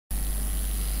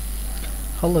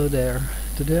Hello there.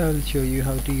 Today I will show you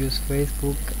how to use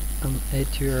Facebook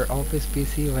at your office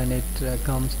PC when it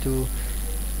comes to,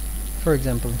 for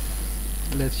example,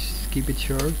 let's keep it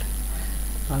short.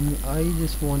 I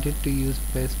just wanted to use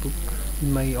Facebook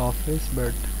in my office,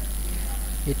 but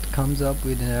it comes up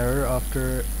with an error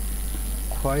after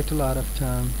quite a lot of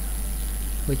time,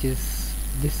 which is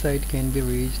this site can be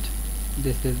reached,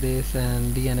 this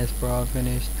and DNS proc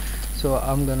finished. So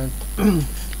I'm gonna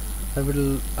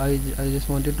I just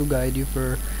wanted to guide you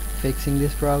for fixing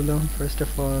this problem. First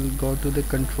of all, go to the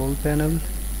control panel,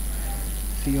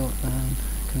 see on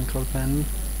control panel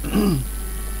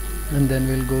and then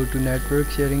we'll go to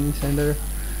network sharing center,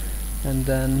 and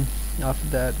then after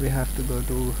that we have to go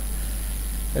to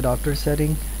adapter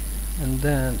setting, and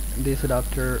then this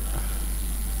adapter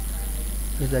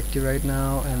is active right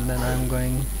now, and then I'm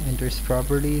going into its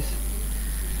properties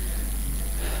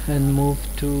and move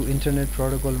to Internet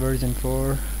Protocol version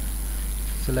 4.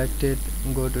 Select it,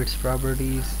 go to its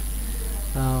properties,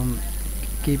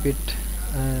 keep it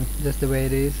just the way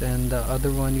it is, and the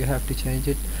other one you have to change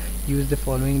it. Use the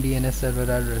following DNS server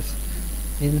address.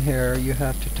 In here you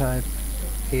have to type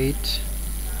 8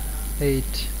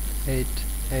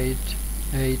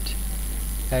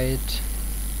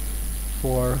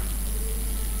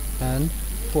 and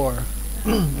 4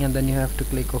 and then you have to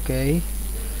click OK,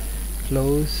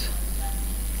 close,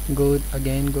 go to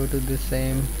the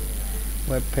same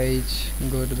web page,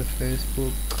 go to the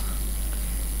Facebook,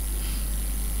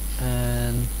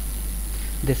 and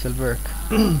this will work.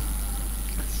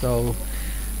 so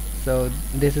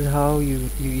this is how you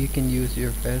can use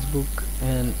your Facebook,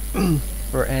 and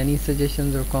for any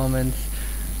suggestions or comments,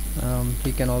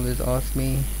 you can always ask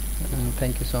me, and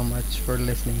thank you so much for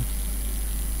listening.